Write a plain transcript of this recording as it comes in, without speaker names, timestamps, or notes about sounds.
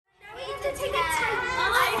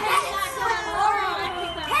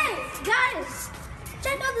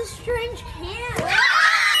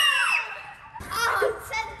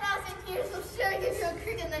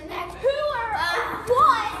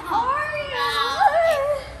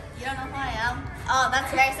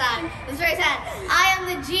sad. It's very sad. I am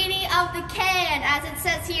the genie of the can, as it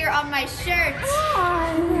says here on my shirt.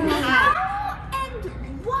 How and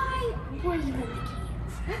why were you in the cans?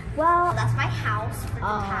 Well, that's my house for the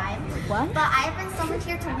time. What? But I have been summoned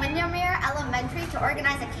here to Windermere Elementary to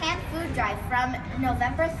organize a canned food drive from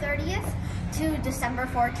November 30th to December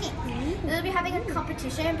 14th. We'll be having a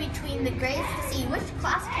competition between the grades to see which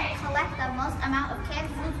class can collect the most amount of canned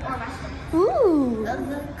foods or vegetables. Ooh.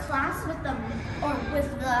 The class with the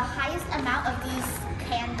highest amount of these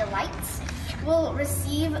canned delights will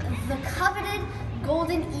receive the coveted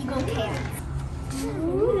Golden Eagle cans.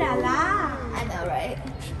 Ooh la la. I know, right?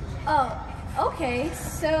 Oh, okay.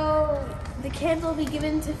 So the cans will be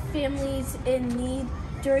given to families in need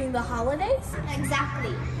during the holidays?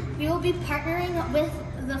 Exactly. We will be partnering with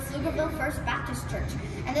the Pflugerville First Baptist Church,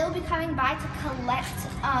 and they will be coming by to collect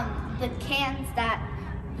the cans that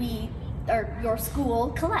your school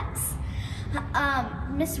collects.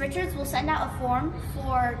 Miss Richards will send out a form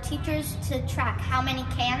for teachers to track how many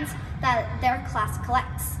cans that their class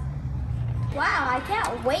collects. Wow, I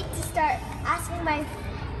can't wait to start asking my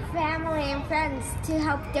family and friends to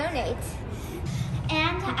help donate.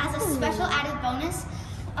 And as a special added bonus,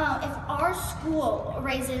 if our school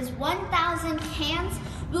raises 1,000 cans,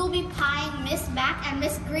 we'll be pieing Miss Mac and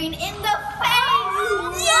Miss Green in the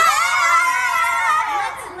face!